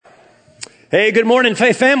Hey, good morning,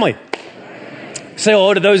 Faith family. Say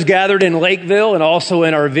hello to those gathered in Lakeville and also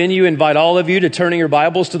in our venue. Invite all of you to turn in your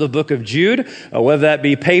Bibles to the book of Jude, whether that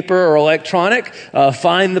be paper or electronic.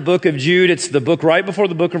 Find the book of Jude. It's the book right before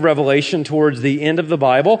the book of Revelation, towards the end of the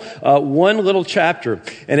Bible. One little chapter.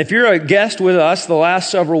 And if you're a guest with us, the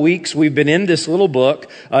last several weeks we've been in this little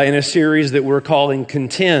book in a series that we're calling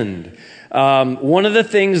Contend. One of the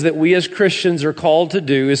things that we as Christians are called to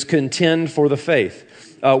do is contend for the faith.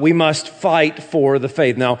 We must fight for the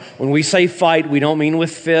faith. Now, when we say fight, we don't mean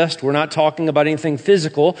with fist. We're not talking about anything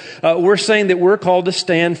physical. We're saying that we're called to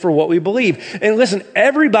stand for what we believe. And listen,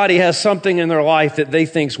 everybody has something in their life that they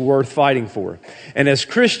think's worth fighting for. And as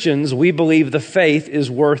Christians, we believe the faith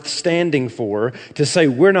is worth standing for, to say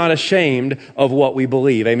we're not ashamed of what we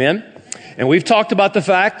believe. Amen? And we've talked about the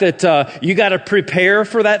fact that you got to prepare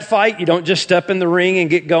for that fight. You don't just step in the ring and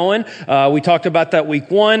get going. We talked about that week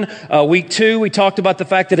 1. Week 2, we talked about the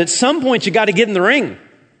fact that at some point you got to get in the ring.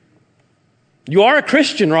 You are a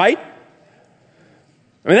Christian, right?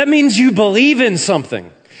 I mean, that means you believe in something.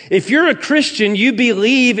 If you're a Christian, you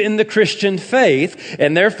believe in the Christian faith,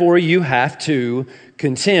 and therefore you have to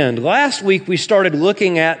contend. Last week we started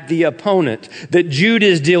looking at the opponent that Jude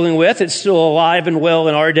is dealing with. It's still alive and well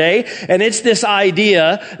in our day. And it's this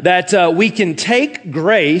idea that we can take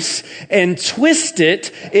grace and twist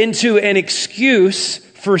it into an excuse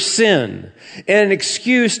for sin and an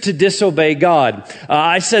excuse to disobey God.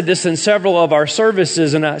 I said this in several of our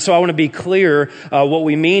services, and so I want to be clear what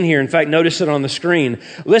we mean here. In fact, notice it on the screen.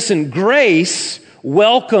 Listen, grace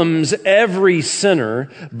welcomes every sinner,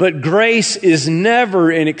 but grace is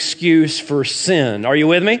never an excuse for sin. Are you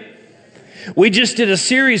with me? We just did a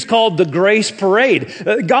series called The Grace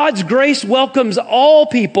Parade. God's grace welcomes all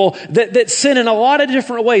people that sin in a lot of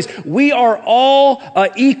different ways. We are all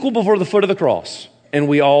equal before the foot of the cross, and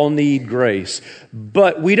we all need grace.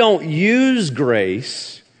 But we don't use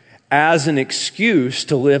grace as an excuse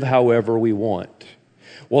to live however we want.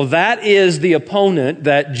 Well, that is the opponent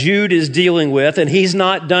that Jude is dealing with, and he's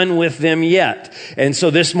not done with them yet. And so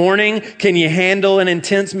this morning, can you handle an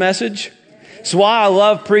intense message? It's why I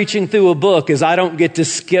love preaching through a book, is I don't get to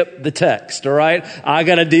skip the text, all right? I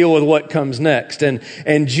got to deal with what comes next. And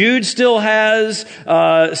Jude still has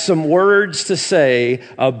some words to say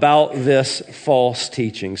about this false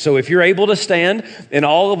teaching. So if you're able to stand in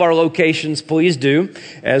all of our locations, please do,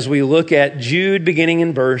 as we look at Jude beginning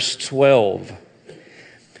in verse 12.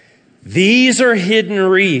 These are hidden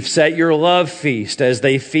reefs at your love feast, as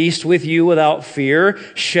they feast with you without fear,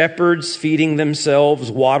 shepherds feeding themselves,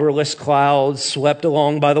 waterless clouds swept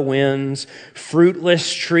along by the winds,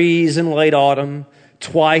 fruitless trees in late autumn,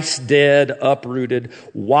 twice dead, uprooted,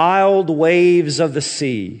 wild waves of the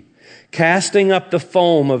sea, casting up the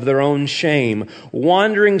foam of their own shame,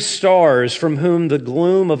 wandering stars from whom the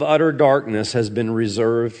gloom of utter darkness has been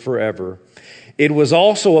reserved forever. It was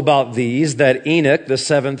also about these that Enoch, the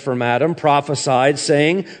seventh from Adam, prophesied,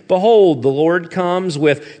 saying, Behold, the Lord comes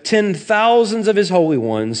with 10,000s of his holy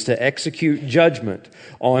ones to execute judgment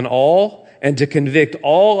on all and to convict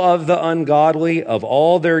all of the ungodly of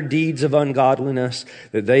all their deeds of ungodliness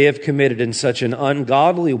that they have committed in such an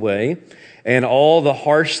ungodly way, and all the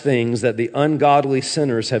harsh things that the ungodly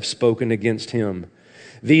sinners have spoken against him.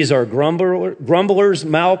 These are grumblers,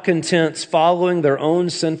 malcontents, following their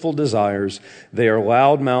own sinful desires. They are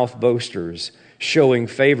loudmouth boasters, showing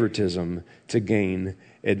favoritism to gain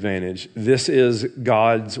advantage. This is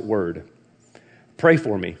God's word. Pray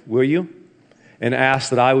for me, will you? And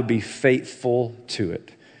ask that I would be faithful to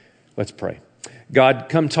it. Let's pray. God,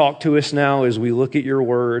 come talk to us now as we look at your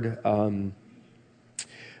word.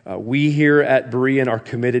 We here at Berean are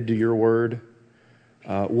committed to your word.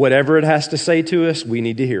 Whatever it has to say to us, we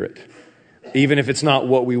need to hear it. Even if it's not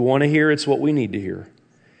what we want to hear, it's what we need to hear.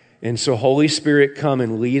 And so, Holy Spirit, come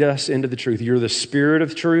and lead us into the truth. You're the Spirit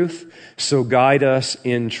of truth, so guide us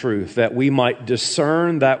in truth, that we might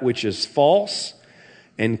discern that which is false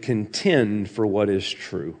and contend for what is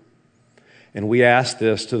true. And we ask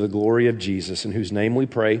this to the glory of Jesus, in whose name we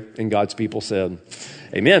pray, and God's people said,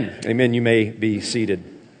 Amen. Amen. You may be seated.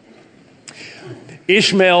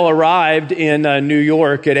 Ishmael arrived in New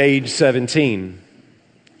York at age 17.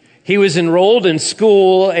 He was enrolled in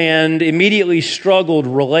school and immediately struggled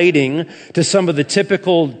relating to some of the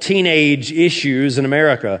typical teenage issues in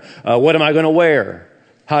America. What am I going to wear?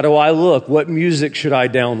 How do I look? What music should I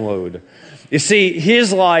download? You see,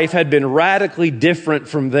 his life had been radically different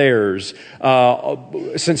from theirs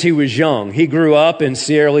since he was young. He grew up in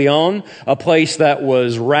Sierra Leone, a place that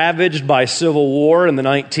was ravaged by civil war in the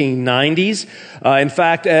 1990s. In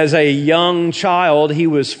fact, as a young child, he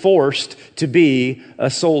was forced to be a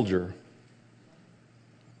soldier.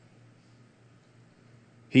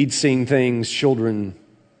 He'd seen things children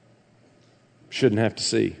shouldn't have to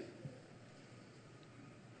see.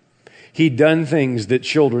 He'd done things that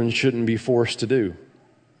children shouldn't be forced to do.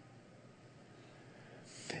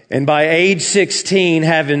 And by age 16,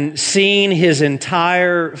 having seen his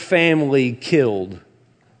entire family killed,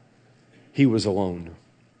 he was alone.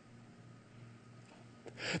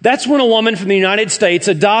 That's when a woman from the United States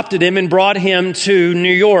adopted him and brought him to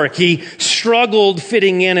New York. He struggled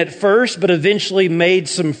fitting in at first, but eventually made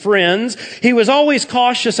some friends. He was always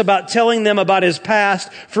cautious about telling them about his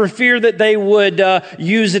past for fear that they would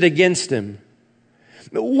use it against him.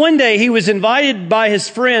 One day he was invited by his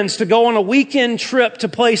friends to go on a weekend trip to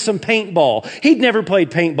play some paintball. He'd never played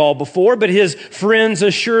paintball before, but his friends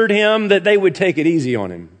assured him that they would take it easy on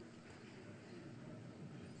him.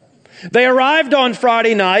 They arrived on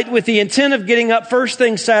Friday night with the intent of getting up first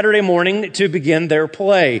thing Saturday morning to begin their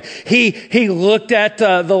play. He looked at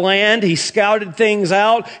the land, he scouted things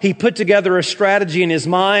out, he put together a strategy in his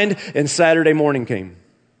mind, and Saturday morning came.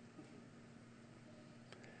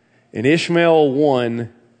 And Ishmael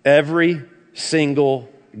won every single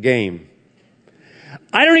game.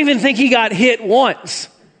 I don't even think he got hit once.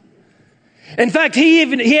 In fact, he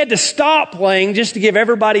had to stop playing just to give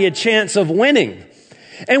everybody a chance of winning.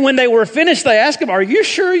 And when they were finished, they asked him, "Are you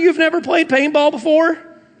sure you've never played paintball before?"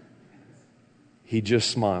 He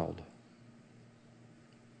just smiled.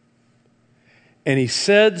 And he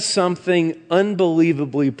said something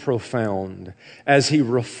unbelievably profound as he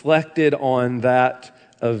reflected on that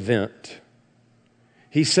event.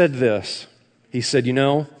 He said this. He said,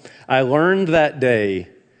 I learned that day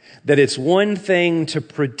that it's one thing to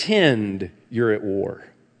pretend you're at war.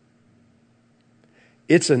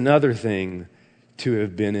 It's another thing to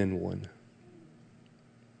have been in one.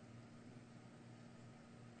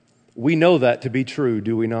 We know that to be true,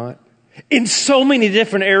 do we not? In so many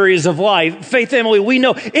different areas of life. Faith family, we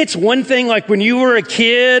know it's one thing like when you were a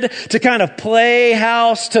kid to kind of play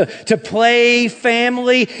house, to play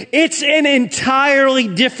family. It's an entirely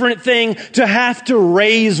different thing to have to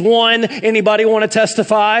raise one. Anybody want to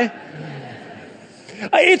testify?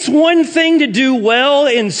 It's one thing to do well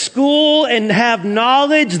in school and have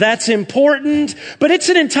knowledge. That's important. But it's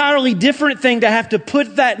an entirely different thing to have to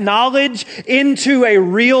put that knowledge into a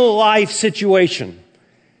real life situation.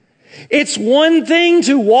 It's one thing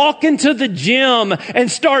to walk into the gym and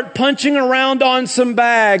start punching around on some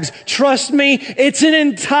bags. Trust me, it's an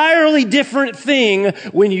entirely different thing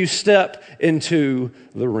when you step into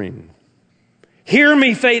the ring. Hear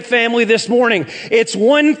me, faith family, this morning. It's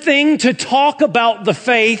one thing to talk about the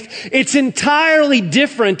faith. It's entirely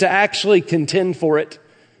different to actually contend for it.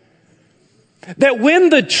 That when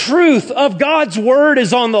the truth of God's Word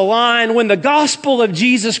is on the line, when the gospel of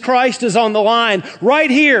Jesus Christ is on the line,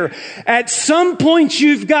 right here, at some point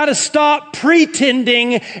you've got to stop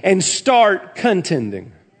pretending and start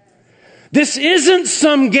contending. This isn't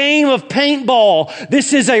some game of paintball.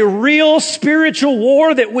 This is a real spiritual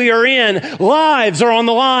war that we are in. Lives are on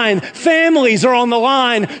the line. Families are on the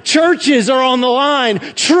line. Churches are on the line.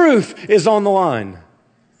 Truth is on the line.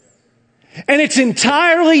 And it's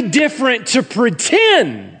entirely different to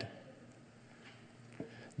pretend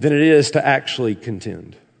than it is to actually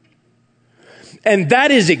contend. And that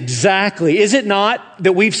is exactly, is it not,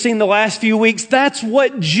 that we've seen the last few weeks? That's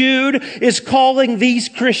what Jude is calling these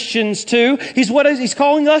Christians to. He's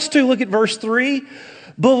calling us to. Look at verse 3.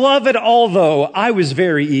 Beloved, although I was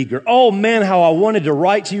very eager, oh man, how I wanted to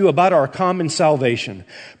write to you about our common salvation.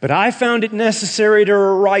 But I found it necessary to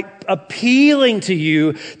write appealing to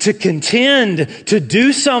you to contend, to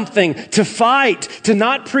do something, to fight, to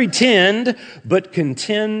not pretend, but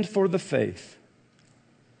contend for the faith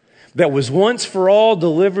that was once for all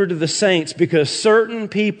delivered to the saints, because certain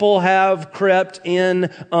people have crept in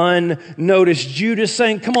unnoticed. Jude is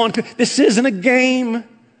saying, come on, this isn't a game.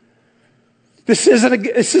 This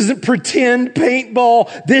isn't pretend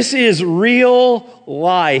paintball. This is real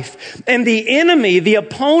life. And the enemy, the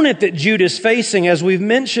opponent that Jude is facing, as we've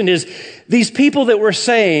mentioned, is these people that were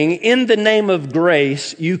saying, in the name of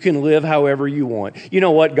grace, you can live however you want. You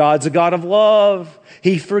know what? God's a God of love.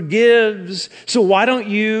 He forgives. So why don't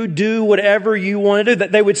you do whatever you want to do?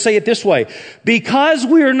 They would say it this way. Because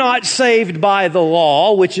we're not saved by the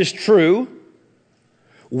law, which is true,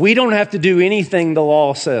 we don't have to do anything the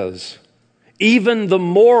law says. Even the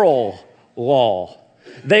moral law.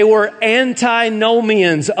 They were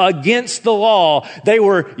antinomians against the law. They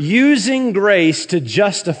were using grace to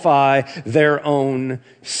justify their own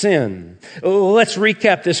sin. Let's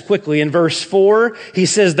recap this quickly. In verse 4, he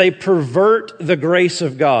says they pervert the grace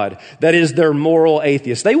of God. That is, they're moral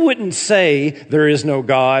atheists. They wouldn't say there is no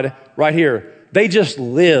God right here. They just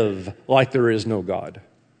live like there is no God.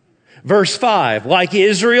 Verse 5, like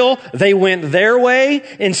Israel, they went their way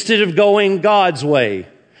instead of going God's way.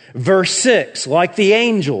 Verse 6, like the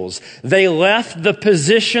angels, they left the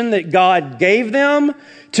position that God gave them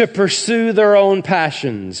to pursue their own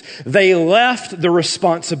passions. They left the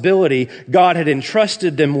responsibility God had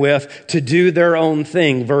entrusted them with to do their own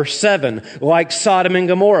thing. Verse 7, like Sodom and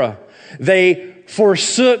Gomorrah, they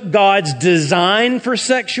forsook God's design for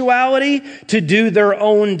sexuality to do their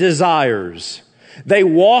own desires. They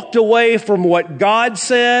walked away from what God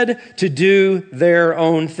said to do their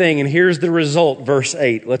own thing. And here's the result, verse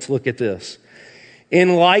 8. Let's look at this.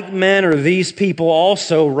 In like manner, these people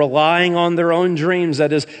also, relying on their own dreams,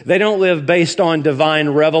 that is, they don't live based on divine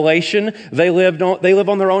revelation. They live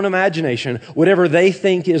on their own imagination, whatever they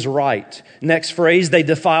think is right. Next phrase, they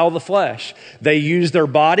defile the flesh. They use their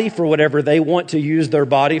body for whatever they want to use their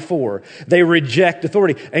body for. They reject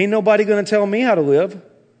authority. Ain't nobody going to tell me how to live.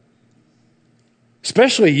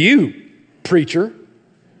 Especially you, preacher.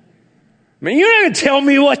 I mean, you're not going to tell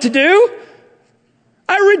me what to do.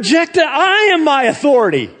 I reject it. I am my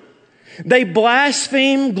authority. They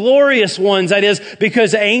blaspheme glorious ones. That is,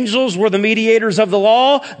 because angels were the mediators of the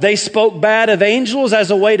law, they spoke bad of angels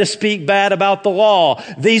as a way to speak bad about the law.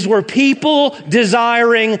 These were people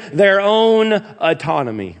desiring their own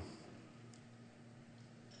autonomy.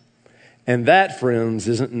 And that, friends,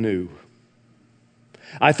 isn't new.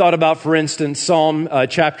 I thought about, for instance, Psalm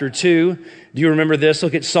chapter 2. Do you remember this?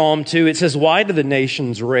 Look at Psalm 2. It says, why do the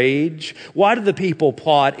nations rage? Why do the people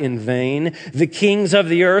plot in vain? The kings of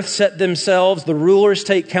the earth set themselves, the rulers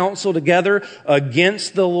take counsel together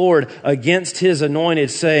against the Lord, against his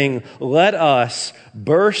anointed, saying, let us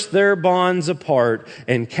burst their bonds apart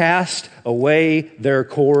and cast away their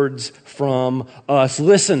cords from us.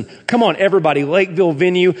 Listen, come on, everybody, Lakeville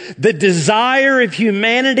Venue. The desire of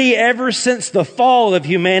humanity ever since the fall of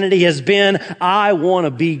humanity has been, I want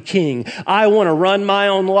to be king. I want to run my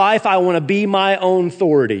own life. I want to be my own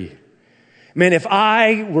authority. Man, if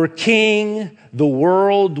I were king, the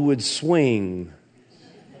world would swing.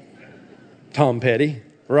 Tom Petty,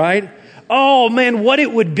 right? Oh man, what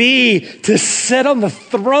it would be to sit on the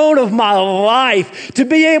throne of my life, to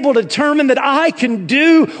be able to determine that I can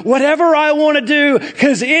do whatever I want to do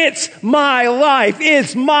because it's my life.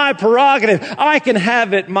 It's my prerogative. I can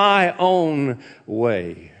have it my own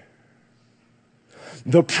way.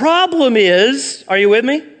 The problem is, are you with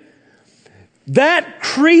me? That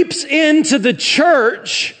creeps into the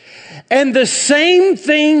church and the same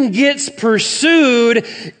thing gets pursued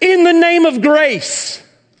in the name of grace.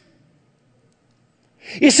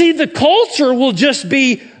 You see, the culture will just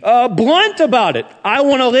be blunt about it. I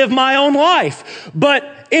want to live my own life.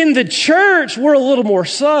 But in the church, we're a little more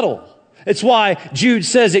subtle. It's why Jude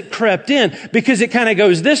says it crept in, because it kind of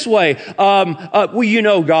goes this way. Well, you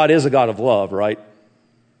know God is a God of love, right?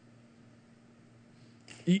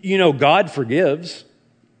 You know God forgives.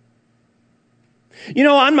 You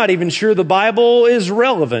know, I'm not even sure the Bible is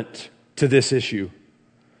relevant to this issue.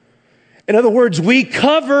 In other words, we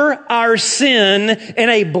cover our sin in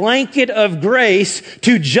a blanket of grace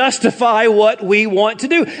to justify what we want to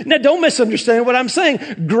do. Now, don't misunderstand what I'm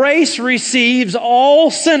saying. Grace receives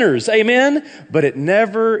all sinners, amen? But it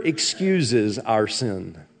never excuses our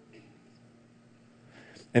sin.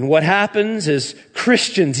 And what happens is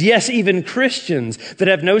Christians, yes, even Christians that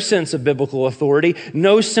have no sense of biblical authority,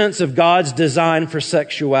 no sense of God's design for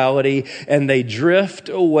sexuality, and they drift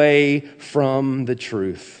away from the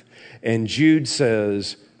truth. And Jude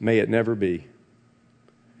says, may it never be.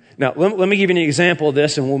 Now, let me give you an example of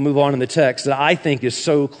this and we'll move on in the text that I think is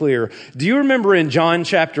so clear. Do you remember in John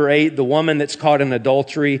chapter 8, the woman that's caught in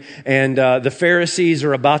adultery and the Pharisees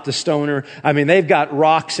are about to stone her? I mean, they've got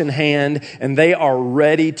rocks in hand and they are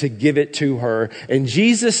ready to give it to her. And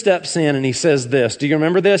Jesus steps in and he says this. Do you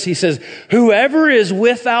remember this? He says, whoever is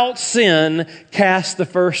without sin, cast the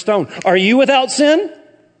first stone. Are you without sin?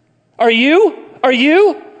 Are you?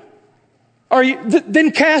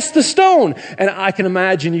 Then cast the stone. And I can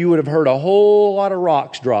imagine you would have heard a whole lot of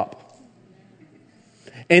rocks drop.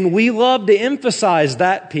 And we love to emphasize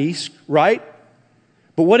that piece, right?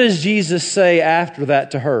 But what does Jesus say after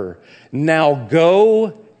that to her? Now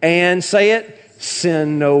go and, say it,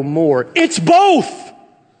 sin no more. It's both.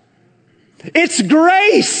 It's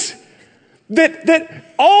grace. That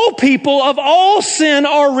all people of all sin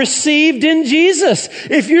are received in Jesus.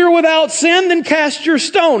 If you're without sin, then cast your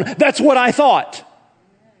stone. That's what I thought.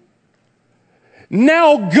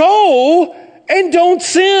 Now go and don't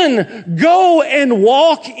sin. Go and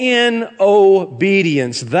walk in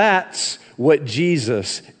obedience. That's what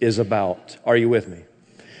Jesus is about. Are you with me?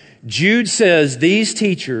 Jude says these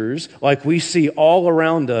teachers, like we see all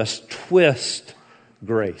around us, twist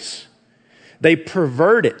grace. They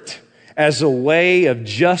pervert it as a way of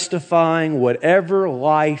justifying whatever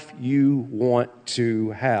life you want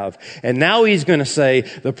to have. And now he's going to say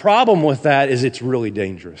the problem with that is it's really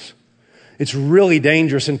dangerous. It's really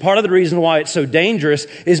dangerous. And part of the reason why it's so dangerous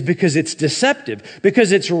is because it's deceptive,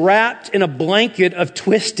 because it's wrapped in a blanket of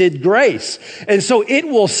twisted grace. And so it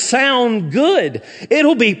will sound good.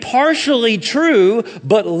 It'll be partially true,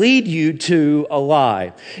 but lead you to a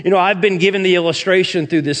lie. You know, I've been given the illustration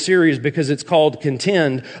through this series because it's called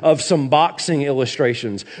Contend of some boxing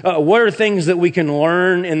illustrations. What are things that we can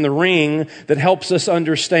learn in the ring that helps us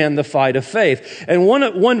understand the fight of faith? And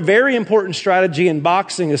one very important strategy in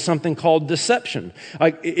boxing is something called deception.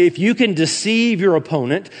 Like if you can deceive your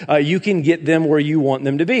opponent, you can get them where you want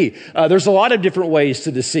them to be. There's a lot of different ways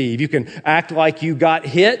to deceive. You can act like you got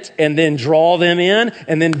hit and then draw them in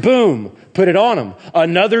and then boom, put it on them.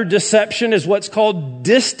 Another deception is what's called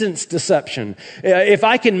distance deception. If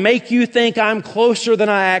I can make you think I'm closer than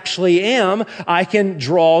I actually am, I can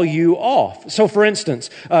draw you off. So for instance,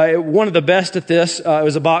 one of the best at this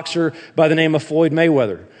was a boxer by the name of Floyd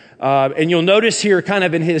Mayweather. And you'll notice here kind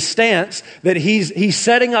of in his stance that he's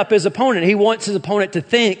setting up his opponent. He wants his opponent to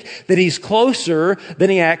think that he's closer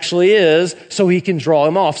than he actually is so he can draw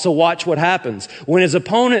him off. So watch what happens. When his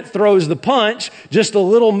opponent throws the punch, just a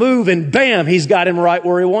little move and bam, he's got him right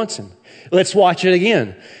where he wants him. Let's watch it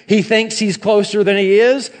again. He thinks he's closer than he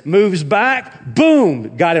is, moves back,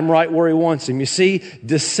 boom, got him right where he wants him. You see,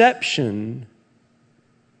 deception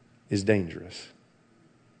is dangerous.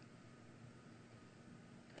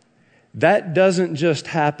 That doesn't just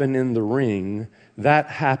happen in the ring, that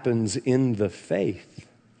happens in the faith.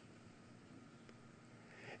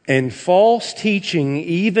 And false teaching,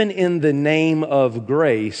 even in the name of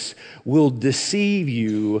grace, will deceive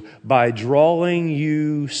you by drawing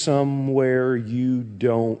you somewhere you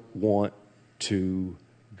don't want to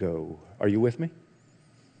go. Are you with me?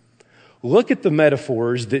 Look at the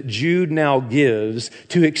metaphors that Jude now gives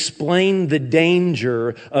to explain the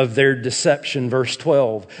danger of their deception. Verse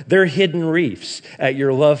 12, they're hidden reefs at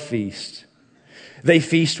your love feast. They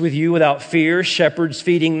feast with you without fear, shepherds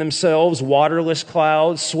feeding themselves, waterless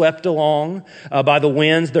clouds swept along by the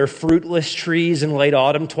winds. They're fruitless trees in late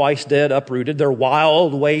autumn, twice dead, uprooted. They're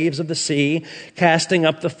wild waves of the sea, casting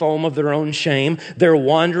up the foam of their own shame. They're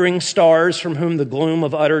wandering stars from whom the gloom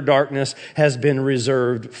of utter darkness has been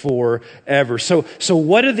reserved forever. So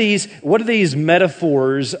what are these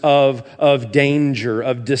metaphors of danger,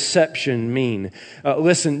 of deception mean?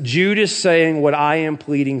 Listen, Jude is saying what I am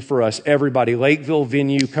pleading for us, everybody. Lakeville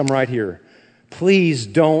Venue, come right here. Please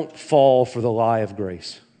don't fall for the lie of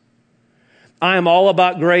grace. I am all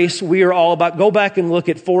about grace. We are all about, go back and look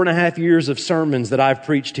at 4.5 years of sermons that I've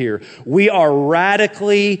preached here. We are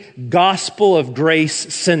radically gospel of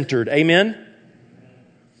grace centered. Amen?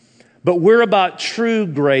 But we're about true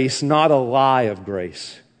grace, not a lie of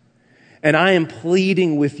grace. And I am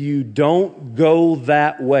pleading with you, don't go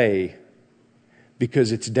that way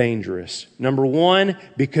because it's dangerous. Number one,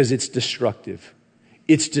 because it's destructive.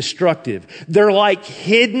 It's destructive. They're like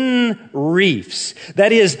hidden reefs.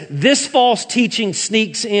 That is, this false teaching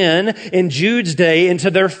sneaks in Jude's day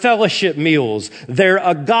into their fellowship meals, their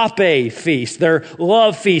agape feast, their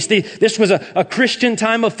love feast. This was a Christian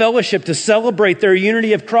time of fellowship to celebrate their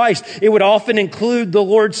unity of Christ. It would often include the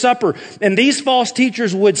Lord's Supper. And these false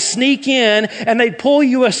teachers would sneak in and they'd pull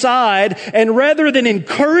you aside, and rather than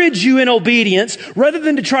encourage you in obedience, rather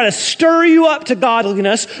than to try to stir you up to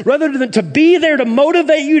godliness, rather than to be there to motivate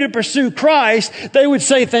you to pursue Christ, they would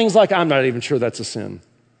say things like, I'm not even sure that's a sin.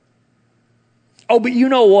 Oh, but you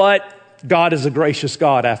know what? God is a gracious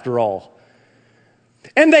God after all.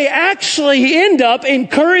 And they actually end up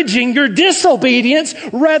encouraging your disobedience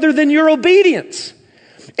rather than your obedience.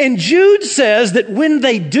 And Jude says that when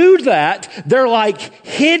they do that, they're like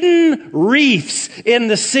hidden reefs in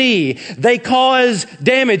the sea. They cause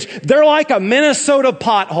damage. They're like a Minnesota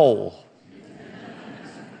pothole.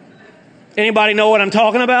 Anybody know what I'm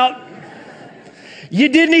talking about? You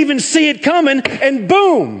didn't even see it coming, and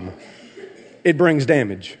boom, it brings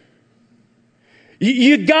damage.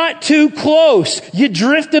 You got too close. You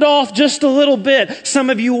drifted off just a little bit. Some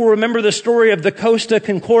of you will remember the story of the Costa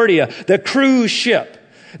Concordia, the cruise ship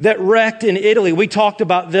that wrecked in Italy. We talked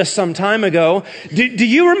about this some time ago. Do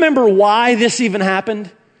you remember why this even happened?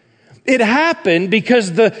 It happened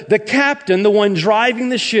because the captain, the one driving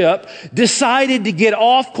the ship, decided to get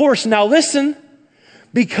off course. Now listen,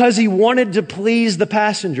 because he wanted to please the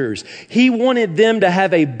passengers. He wanted them to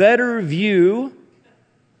have a better view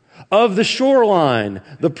of the shoreline.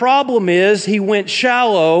 The problem is he went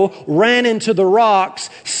shallow, ran into the rocks,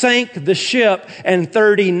 sank the ship, and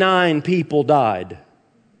 39 people died.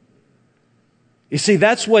 You see,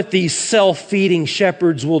 that's what these self-feeding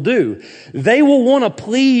shepherds will do. They will want to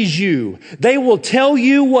please you. They will tell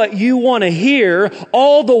you what you want to hear,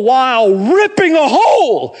 all the while ripping a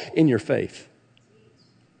hole in your faith.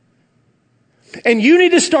 And you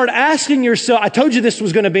need to start asking yourself, I told you this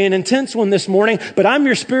was going to be an intense one this morning, but I'm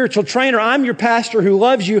your spiritual trainer. I'm your pastor who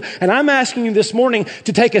loves you. And I'm asking you this morning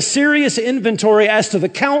to take a serious inventory as to the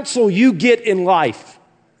counsel you get in life.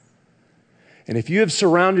 And if you have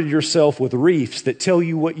surrounded yourself with reefs that tell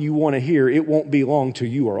you what you want to hear, it won't be long till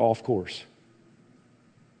you are off course.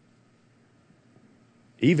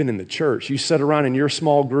 Even in the church, you sit around in your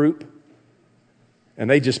small group and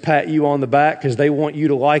they just pat you on the back because they want you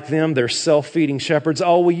to like them. They're self-feeding shepherds.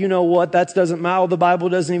 Oh, well, you know what? That doesn't matter. The Bible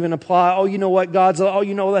doesn't even apply. Oh, you know what?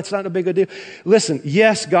 That's not a big deal. Listen,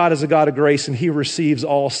 yes, God is a God of grace and He receives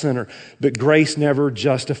all sinner. But grace never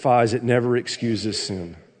justifies. It never excuses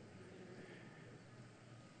sin.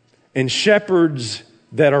 And shepherds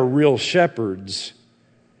that are real shepherds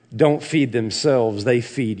don't feed themselves, they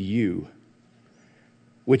feed you.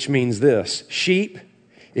 Which means this, sheep,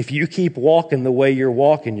 if you keep walking the way you're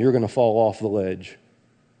walking, you're going to fall off the ledge.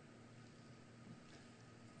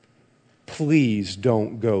 Please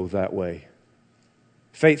don't go that way.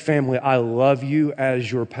 Faith family, I love you as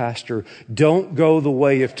your pastor. Don't go the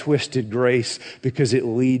way of twisted grace because it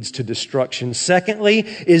leads to destruction. Secondly,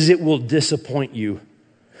 is it will disappoint you.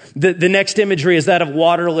 The next imagery is that of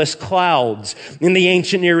waterless clouds. In the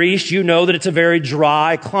ancient Near East, you know that it's a very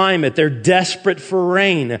dry climate. They're desperate for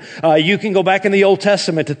rain. You can go back in the Old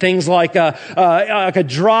Testament to things like a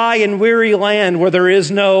dry and weary land where there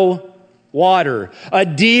is no water. A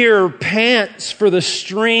deer pants for the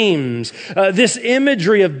streams. This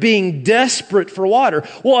imagery of being desperate for water.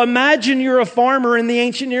 Well, imagine you're a farmer in the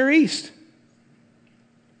ancient Near East.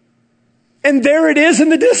 And there it is in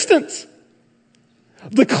the distance.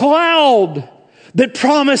 The cloud that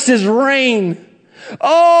promises rain.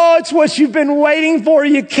 Oh, it's what you've been waiting for.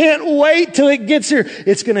 You can't wait till it gets here.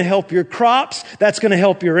 It's going to help your crops. That's going to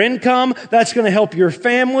help your income. That's going to help your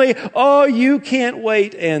family. Oh, you can't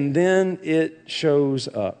wait. And then it shows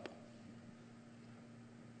up.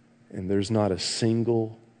 And there's not a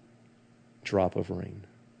single drop of rain.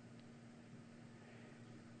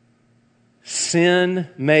 Sin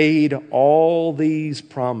made all these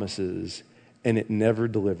promises and it never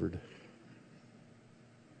delivered.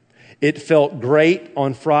 It felt great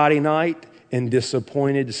on Friday night and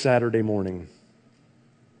disappointed Saturday morning.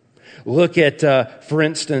 Look at, for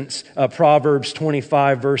instance, Proverbs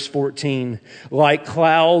 25, verse 14. Like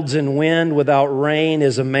clouds and wind without rain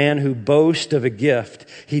is a man who boasts of a gift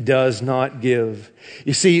he does not give.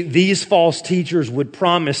 You see, these false teachers would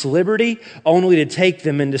promise liberty only to take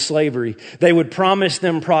them into slavery. They would promise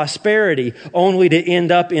them prosperity only to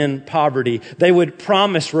end up in poverty. They would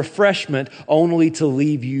promise refreshment only to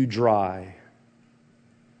leave you dry.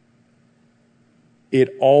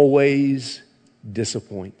 It always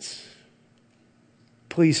disappoints.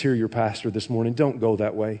 Please hear your pastor this morning. Don't go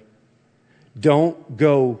that way. Don't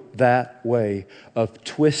go that way of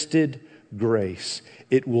twisted grace.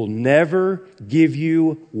 It will never give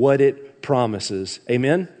you what it promises.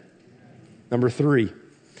 Amen? Number 3.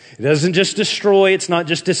 It doesn't just destroy, it's not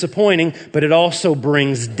just disappointing, but it also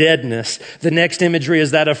brings deadness. The next imagery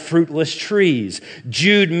is that of fruitless trees.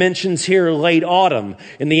 Jude mentions here late autumn.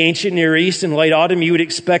 In the ancient Near East, in late autumn, you would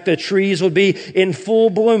expect the trees would be in full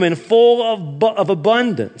bloom and full of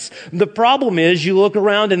abundance. The problem is you look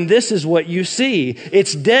around and this is what you see.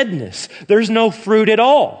 It's deadness. There's no fruit at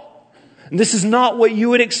all. This is not what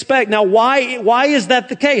you would expect. Now, why is that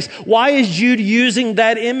the case? Why is Jude using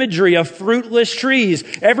that imagery of fruitless trees?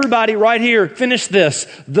 Everybody right here, finish this.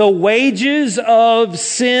 The wages of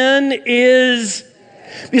sin is...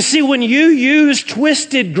 You see, when you use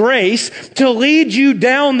twisted grace to lead you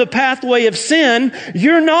down the pathway of sin,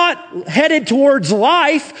 you're not headed towards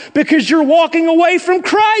life because you're walking away from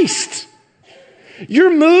Christ.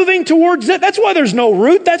 You're moving towards it. That's why there's no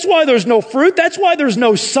root. That's why there's no fruit. That's why there's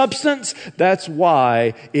no substance. That's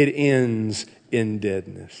why it ends in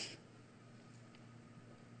deadness.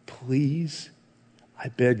 Please, I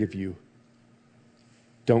beg of you,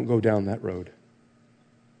 don't go down that road.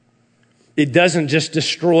 It doesn't just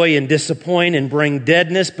destroy and disappoint and bring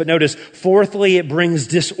deadness, but notice, fourthly, it brings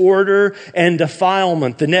disorder and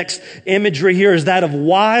defilement. The next imagery here is that of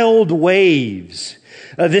wild waves.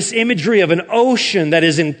 This imagery of an ocean that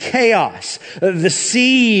is in chaos, the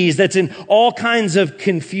seas that's in all kinds of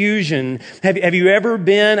confusion. Have you ever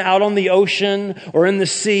been out on the ocean or in the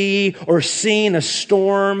sea or seen a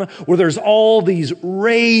storm where there's all these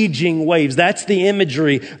raging waves? That's the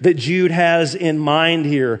imagery that Jude has in mind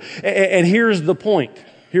here. And here's the point.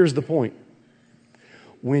 Here's the point.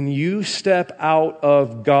 when you step out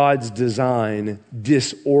of God's design,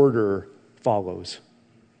 disorder follows.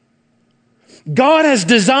 God has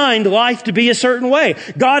designed life to be a certain way.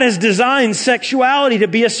 God has designed sexuality to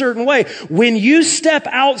be a certain way. When you step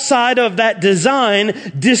outside of that design,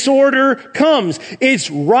 disorder comes.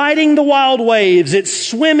 It's riding the wild waves. It's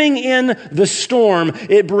swimming in the storm.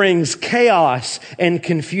 It brings chaos and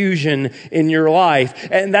confusion in your life.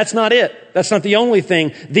 And that's not it. That's not the only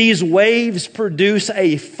thing. These waves produce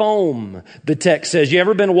a foam, the text says. You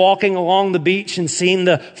ever been walking along the beach and seen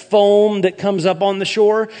the foam that comes up on the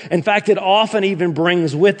shore? In fact, it often even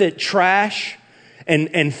brings with it trash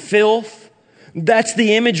and filth. That's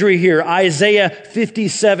the imagery here. Isaiah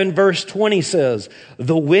 57 verse 20 says,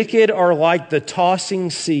 "The wicked are like the tossing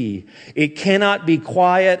sea. It cannot be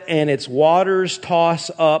quiet, and its waters toss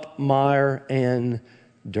up mire and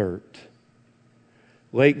dirt."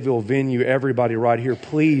 Lakeville Venue, everybody right here,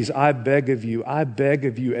 please, I beg of you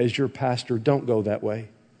as your pastor, don't go that way.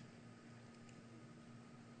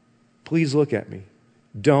 Please look at me.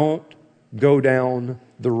 Don't go down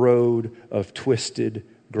the road of twisted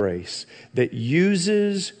grace that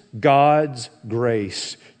uses God's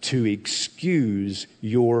grace to excuse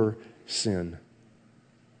your sin.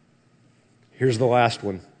 Here's the last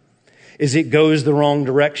one, is it goes the wrong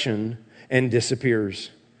direction and disappears.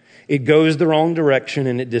 It goes the wrong direction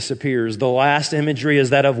and it disappears. The last imagery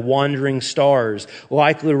is that of wandering stars,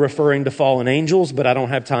 likely referring to fallen angels, but I don't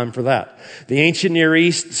have time for that. The ancient Near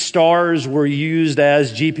East, stars were used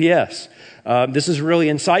as GPS. This is really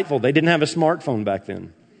insightful. They didn't have a smartphone back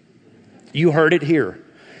then. You heard it here.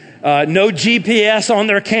 No GPS on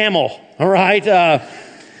their camel, all right?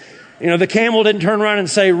 The camel didn't turn around and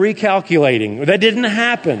say recalculating. That didn't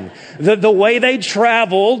happen. The way they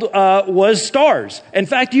traveled was stars. In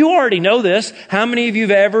fact, you already know this. How many of you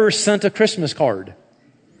have ever sent a Christmas card?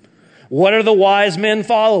 What are the wise men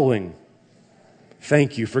following?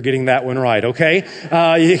 Thank you for getting that one right, okay?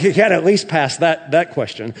 You got to at least pass that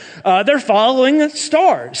question. They're following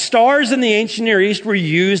stars. Stars in the ancient Near East were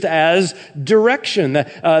used as direction.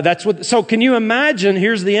 So can you imagine,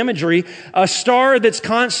 here's the imagery, a star that's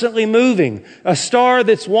constantly moving, a star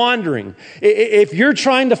that's wandering. If you're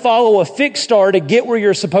trying to follow a fixed star to get where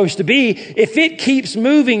you're supposed to be, if it keeps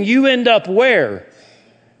moving, you end up where?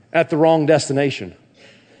 At the wrong destination.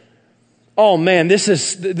 Oh man, this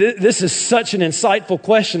is such an insightful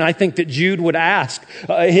question. I think that Jude would ask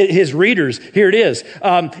his readers. Here it is.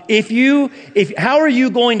 How are you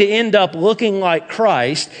going to end up looking like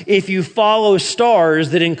Christ if you follow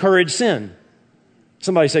stars that encourage sin?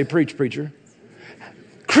 Somebody say, "Preach, preacher."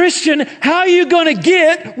 Christian, how are you going to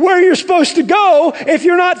get where you're supposed to go if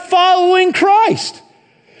you're not following Christ?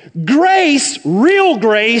 Grace, real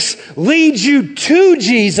grace, leads you to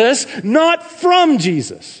Jesus, not from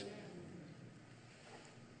Jesus.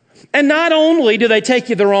 And not only do they take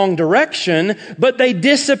you the wrong direction, but they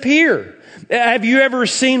disappear. Have you ever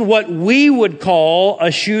seen what we would call a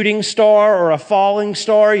shooting star or a falling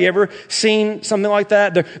star? You ever seen something like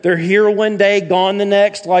that? They're here one day, gone the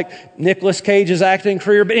next, like Nicolas Cage's acting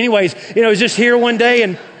career. But anyways, it's just here one day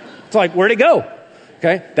and it's like, where'd it go?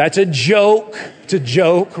 Okay, that's a joke. It's a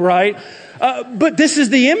joke, right? But this is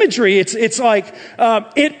the imagery. It's like,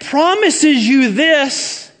 it promises you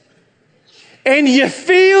this, and you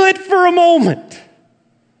feel it for a moment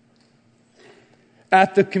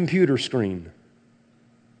at the computer screen.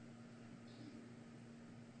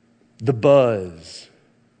 The buzz.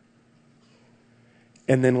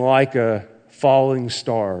 And then like a falling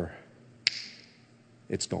star,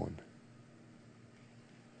 it's gone.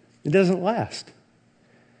 It doesn't last.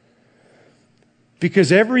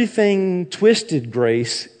 Because everything twisted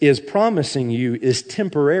grace is promising you is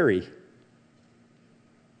temporary.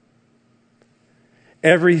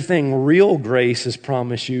 Everything real grace has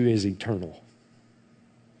promised you is eternal.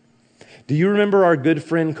 Do you remember our good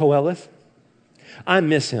friend Coeleth? I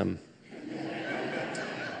miss him.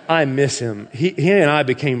 I miss him. He and I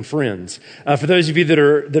became friends. For those of you that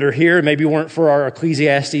are here, maybe weren't for our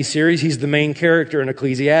Ecclesiastes series, he's the main character in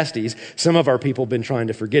Ecclesiastes. Some of our people have been trying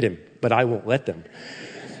to forget him, but I won't let them.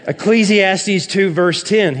 Ecclesiastes 2 verse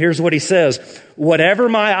 10, here's what he says. "Whatever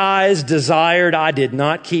my eyes desired, I did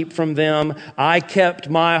not keep from them. I kept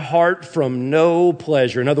my heart from no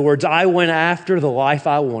pleasure." In other words, I went after the life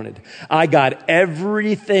I wanted. I got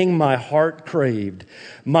everything my heart craved.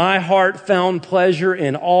 My heart found pleasure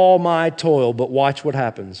in all my toil. But watch what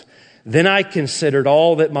happens. "Then I considered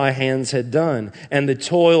all that my hands had done and the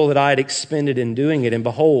toil that I had expended in doing it. And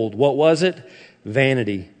behold, what was it?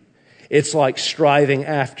 Vanity. It's like striving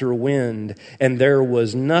after wind, and there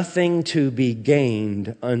was nothing to be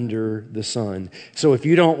gained under the sun. So if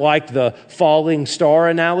you don't like the falling star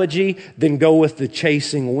analogy, then go with the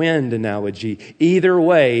chasing wind analogy. Either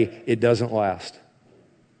way, it doesn't last.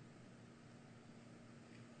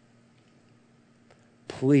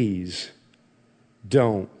 Please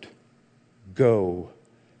don't go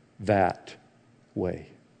that way.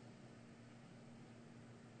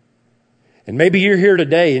 And maybe you're here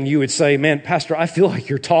today and you would say, man, Pastor, I feel like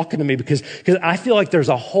you're talking to me because I feel like there's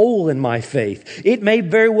a hole in my faith. It may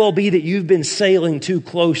very well be that you've been sailing too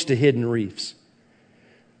close to hidden reefs.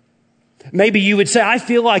 Maybe you would say, I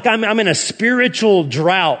feel like I'm in a spiritual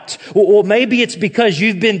drought. Well, maybe it's because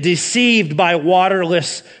you've been deceived by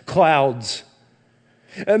waterless clouds.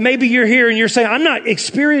 Maybe you're here and you're saying, I'm not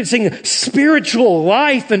experiencing spiritual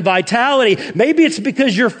life and vitality. Maybe it's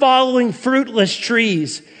because you're following fruitless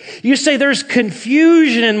trees. You say there's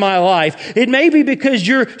confusion in my life. It may be because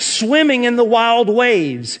you're swimming in the wild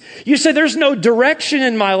waves. You say there's no direction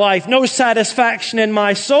in my life, no satisfaction in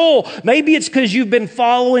my soul. Maybe it's because you've been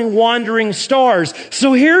following wandering stars.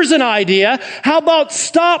 So here's an idea. How about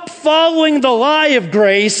stop following the lie of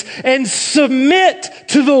grace and submit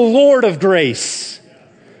to the Lord of grace?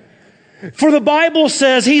 For the Bible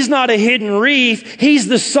says He's not a hidden reef. He's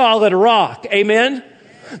the solid rock. Amen?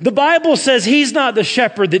 The Bible says He's not the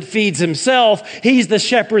shepherd that feeds Himself. He's the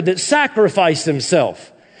shepherd that sacrificed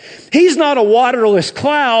Himself. He's not a waterless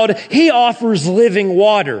cloud. He offers living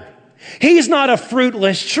water. He's not a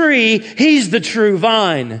fruitless tree. He's the true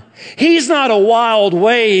vine. He's not a wild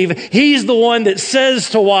wave. He's the one that says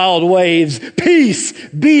to wild waves, peace,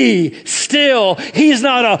 be still. He's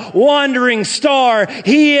not a wandering star.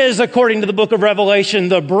 He is, according to the book of Revelation,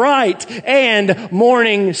 the bright and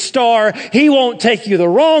morning star. He won't take you the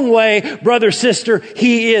wrong way, brother, sister.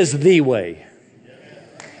 He is the way.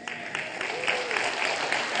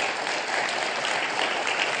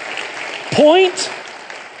 Point.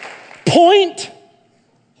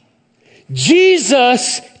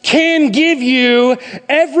 Jesus can give you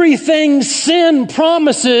everything sin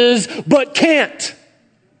promises, but can't.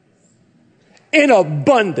 In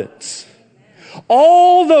abundance.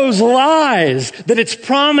 All those lies that it's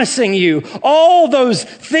promising you, all those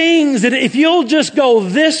things that if you'll just go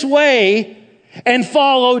this way and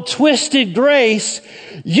follow twisted grace,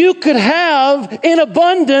 you could have in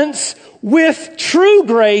abundance with true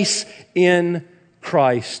grace in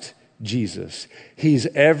Christ Jesus. He's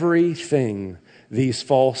everything these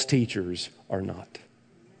false teachers are not.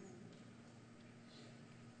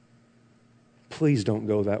 Please don't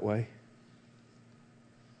go that way.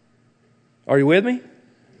 Are you with me?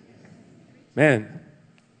 Man,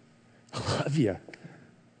 I love you.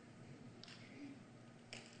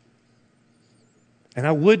 And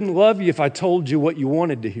I wouldn't love you if I told you what you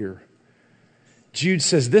wanted to hear. Jude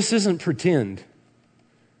says, this isn't pretend.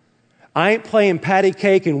 I ain't playing patty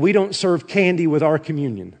cake and we don't serve candy with our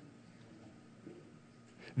communion.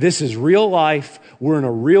 This is real life. We're in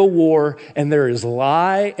a real war and there is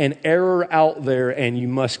lie and error out there and you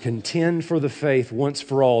must contend for the faith once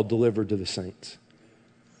for all delivered to the saints.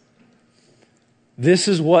 This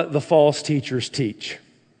is what the false teachers teach.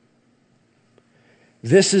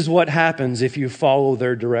 This is what happens if you follow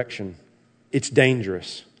their direction. It's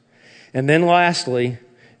dangerous. And then lastly,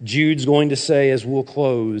 Jude's going to say as we'll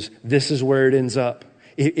close, this is where it ends up.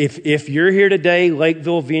 If you're here today,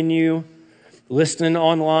 Lakeville Venue, listening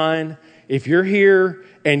online, if you're here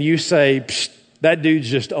and you say, that dude's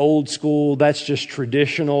just old school, that's just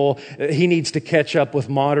traditional, he needs to catch up with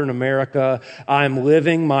modern America, I'm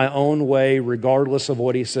living my own way regardless of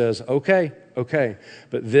what he says. Okay.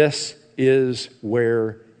 But this is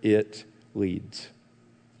where it leads.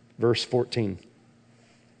 Verse 14.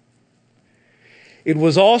 It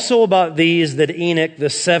was also about these that Enoch,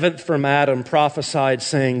 the seventh from Adam, prophesied,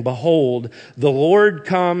 saying, behold, the Lord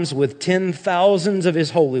comes with 10,000s of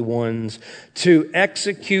His holy ones to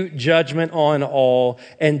execute judgment on all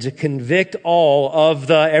and to convict all of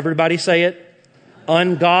the, everybody say it,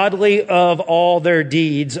 ungodly of all their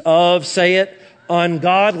deeds of, say it,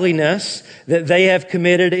 ungodliness that they have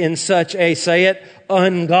committed in such a, say it,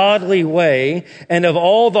 ungodly way, and of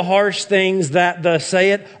all the harsh things that the,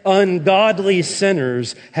 say it, ungodly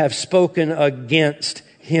sinners have spoken against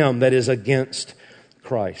Him, that is against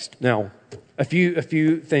Christ. Now, a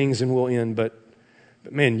few things and we'll end, but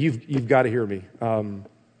man, you've got to hear me.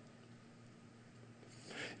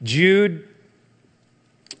 Jude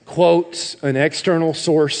quotes an external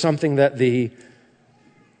source, something that the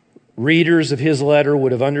readers of his letter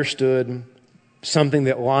would have understood, something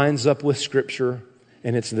that lines up with Scripture,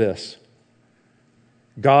 and it's this.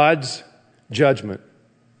 God's judgment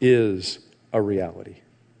is a reality.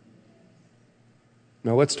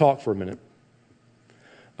 Now let's talk for a minute.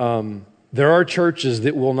 There are churches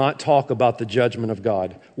that will not talk about the judgment of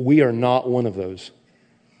God. We are not one of those.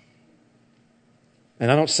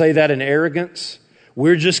 And I don't say that in arrogance.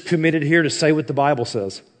 We're just committed here to say what the Bible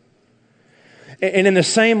says. And in the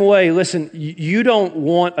same way, listen, you don't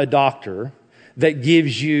want a doctor that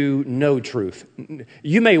gives you no truth.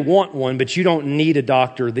 You may want one, but you don't need a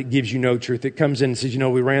doctor that gives you no truth. That comes in and says,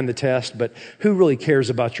 we ran the test, but who really cares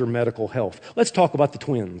about your medical health? Let's talk about the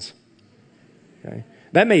twins. Okay?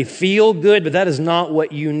 That may feel good, but that is not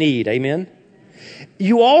what you need. Amen?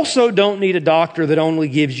 You also don't need a doctor that only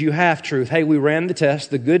gives you half truth. Hey, we ran the test.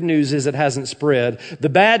 The good news is it hasn't spread. The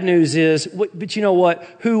bad news is, but you know what?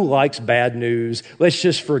 Who likes bad news? Let's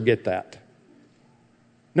just forget that.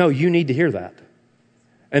 No, you need to hear that.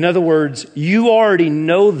 In other words, you already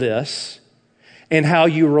know this and how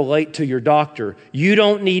you relate to your doctor. You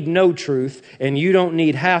don't need no truth and you don't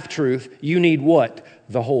need half truth. You need what?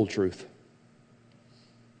 The whole truth.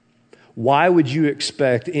 Why would you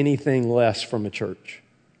expect anything less from a church?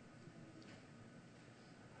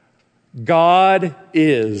 God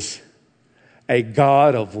is a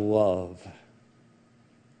God of love,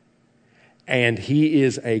 and He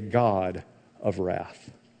is a God of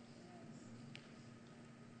wrath.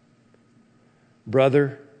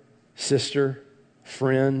 Brother, sister,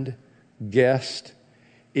 friend, guest,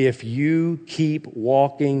 if you keep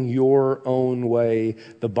walking your own way,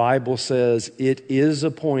 the Bible says it is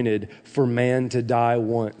appointed for man to die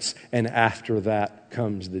once, and after that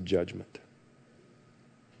comes the judgment.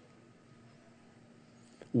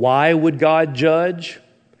 Why would God judge?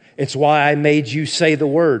 It's why I made you say the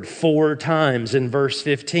word 4 times in verse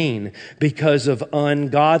 15, because of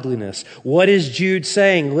ungodliness. What is Jude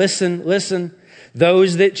saying? Listen.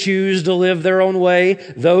 Those that choose to live their own way,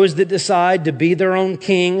 those that decide to be their own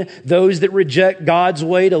king, those that reject God's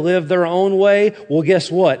way to live their own way, well,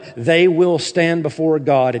 guess what? They will stand before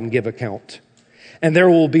God and give account. And there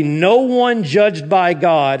will be no one judged by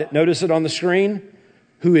God, notice it on the screen,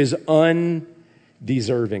 who is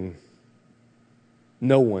undeserving.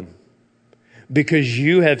 No one. Because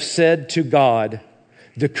you have said to God,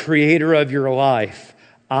 the creator of your life,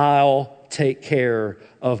 I'll take care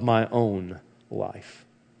of my own life.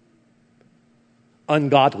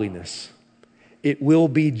 Ungodliness. It will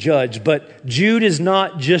be judged. But Jude is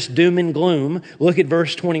not just doom and gloom. Look at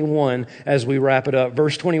verse 21 as we wrap it up.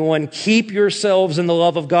 Verse 21, keep yourselves in the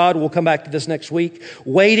love of God. We'll come back to this next week.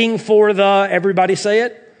 Waiting for the, everybody say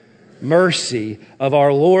it, mercy of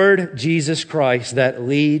our Lord Jesus Christ that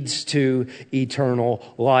leads to eternal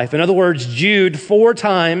life. In other words, Jude 4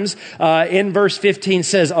 times in verse 15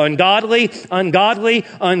 says, ungodly, ungodly,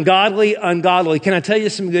 ungodly, ungodly. Can I tell you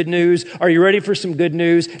some good news? Are you ready for some good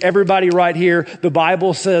news? Everybody right here, the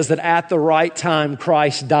Bible says that at the right time,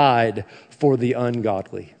 Christ died for the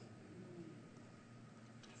ungodly.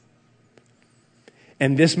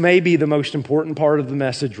 And this may be the most important part of the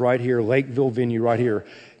message right here, Lakeville Venue right here.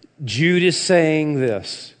 Jude is saying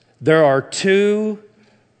this: there are 2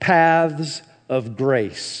 paths of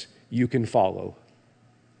grace you can follow.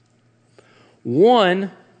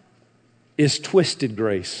 One is twisted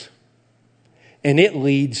grace, and it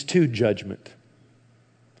leads to judgment.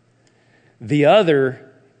 The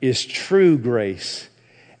other is true grace,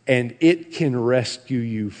 and it can rescue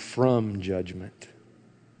you from judgment.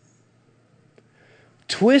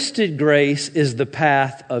 Twisted grace is the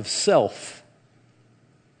path of self.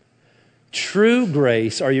 True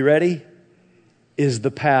grace, are you ready? Is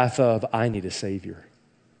the path of, I need a Savior.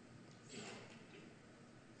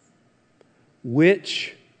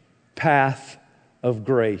 Which path of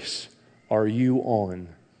grace are you on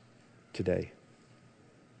today?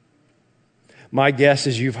 My guess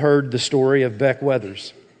is you've heard the story of Beck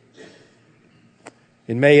Weathers.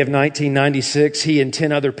 In May of 1996, he and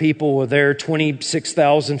 10 other people were there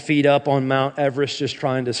 26,000 feet up on Mount Everest just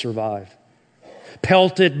trying to survive.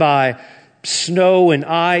 Pelted by snow and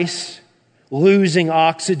ice, losing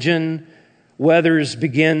oxygen, Weathers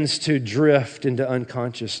begins to drift into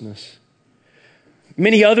unconsciousness.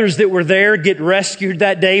 Many others that were there get rescued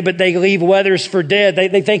that day, but they leave Weathers for dead.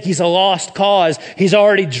 They think he's a lost cause. He's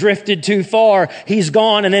already drifted too far. He's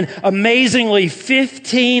gone. And then amazingly,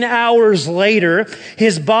 15 hours later,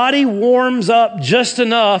 his body warms up just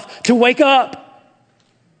enough to wake up.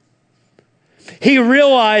 He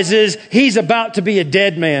realizes he's about to be a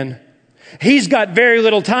dead man. He's got very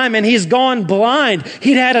little time and he's gone blind.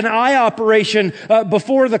 He'd had an eye operation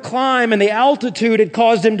before the climb, and the altitude had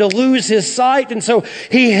caused him to lose his sight. And so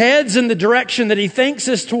he heads in the direction that he thinks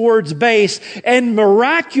is towards base and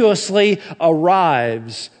miraculously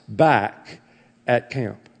arrives back at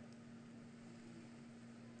camp.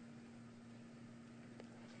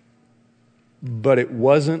 but it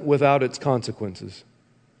wasn't without its consequences.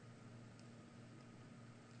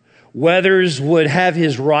 Weathers would have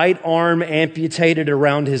his right arm amputated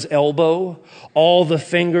around his elbow. All the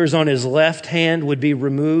fingers on his left hand would be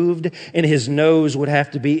removed, and his nose would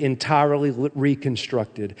have to be entirely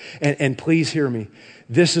reconstructed. And please hear me.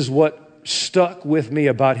 This is what stuck with me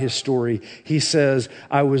about his story. He says,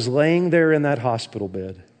 I was laying there in that hospital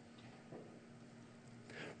bed,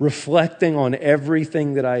 reflecting on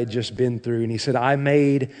everything that I had just been through. And he said, I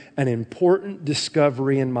made an important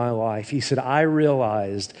discovery in my life. He said, I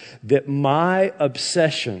realized that my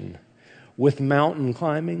obsession with mountain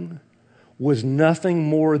climbing was nothing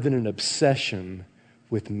more than an obsession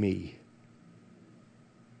with me.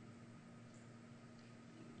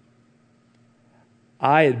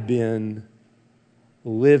 I had been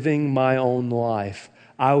living my own life.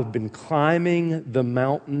 I had been climbing the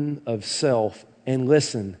mountain of self. And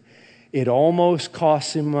listen, it almost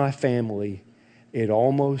cost him my family. It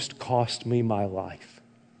almost cost me my life.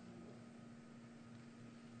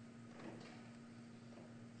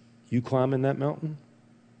 You climbing that mountain?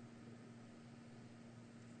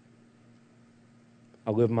 I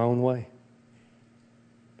live my own way.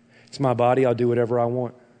 It's my body. I'll do whatever I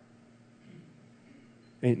want.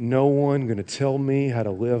 Ain't no one going to tell me how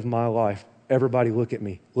to live my life. Everybody look at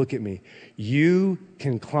me. Look at me. You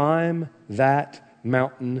can climb that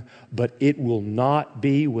mountain, but it will not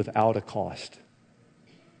be without a cost.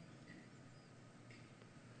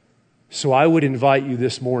 So I would invite you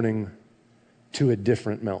this morning to a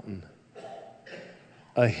different mountain,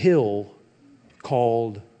 a hill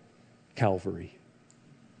called Calvary.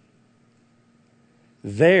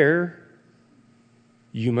 There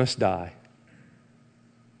you must die.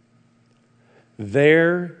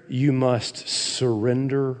 There you must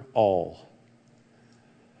surrender all.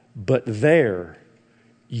 But there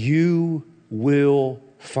you will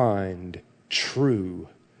find true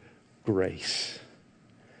grace.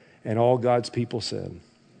 And all God's people said,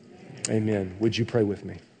 Amen. Would you pray with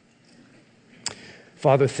me?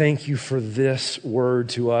 Father, thank you for this word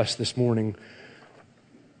to us this morning.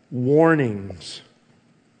 Warnings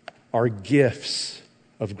are gifts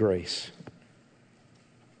of grace.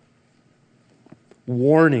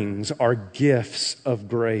 Warnings are gifts of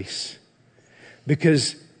grace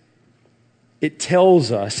because it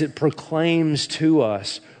tells us, it proclaims to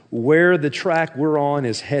us where the track we're on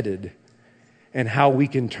is headed and how we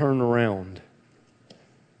can turn around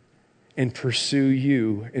and pursue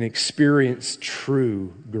you and experience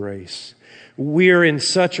true grace. We are in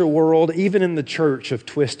such a world, even in the church, of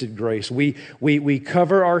twisted grace. We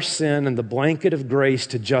cover our sin in the blanket of grace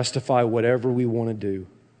to justify whatever we want to do.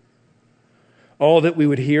 Oh, that we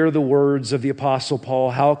would hear the words of the Apostle Paul,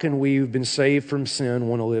 how can we who've been saved from sin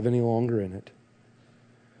want to live any longer in it?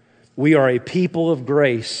 We are a people of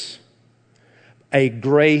grace, a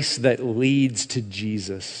grace that leads to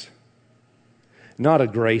Jesus, not a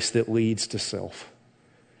grace that leads to self.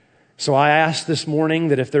 So I ask this morning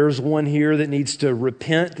that if there's one here that needs to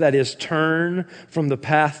repent, that is turn from the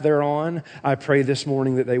path they're on, I pray this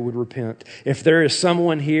morning that they would repent. If there is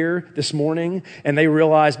someone here this morning and they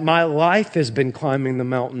realize my life has been climbing the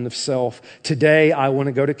mountain of self, today I want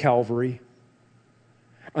to go to Calvary.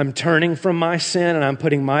 I'm turning from my sin and I'm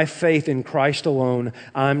putting my faith in Christ alone.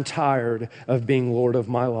 I'm tired of being Lord of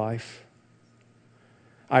my life.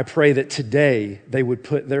 I pray that today they would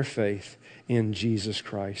put their faith in Jesus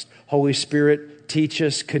Christ. Holy Spirit, teach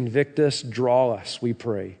us, convict us, draw us, we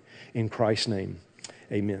pray. In Christ's name,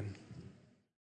 amen.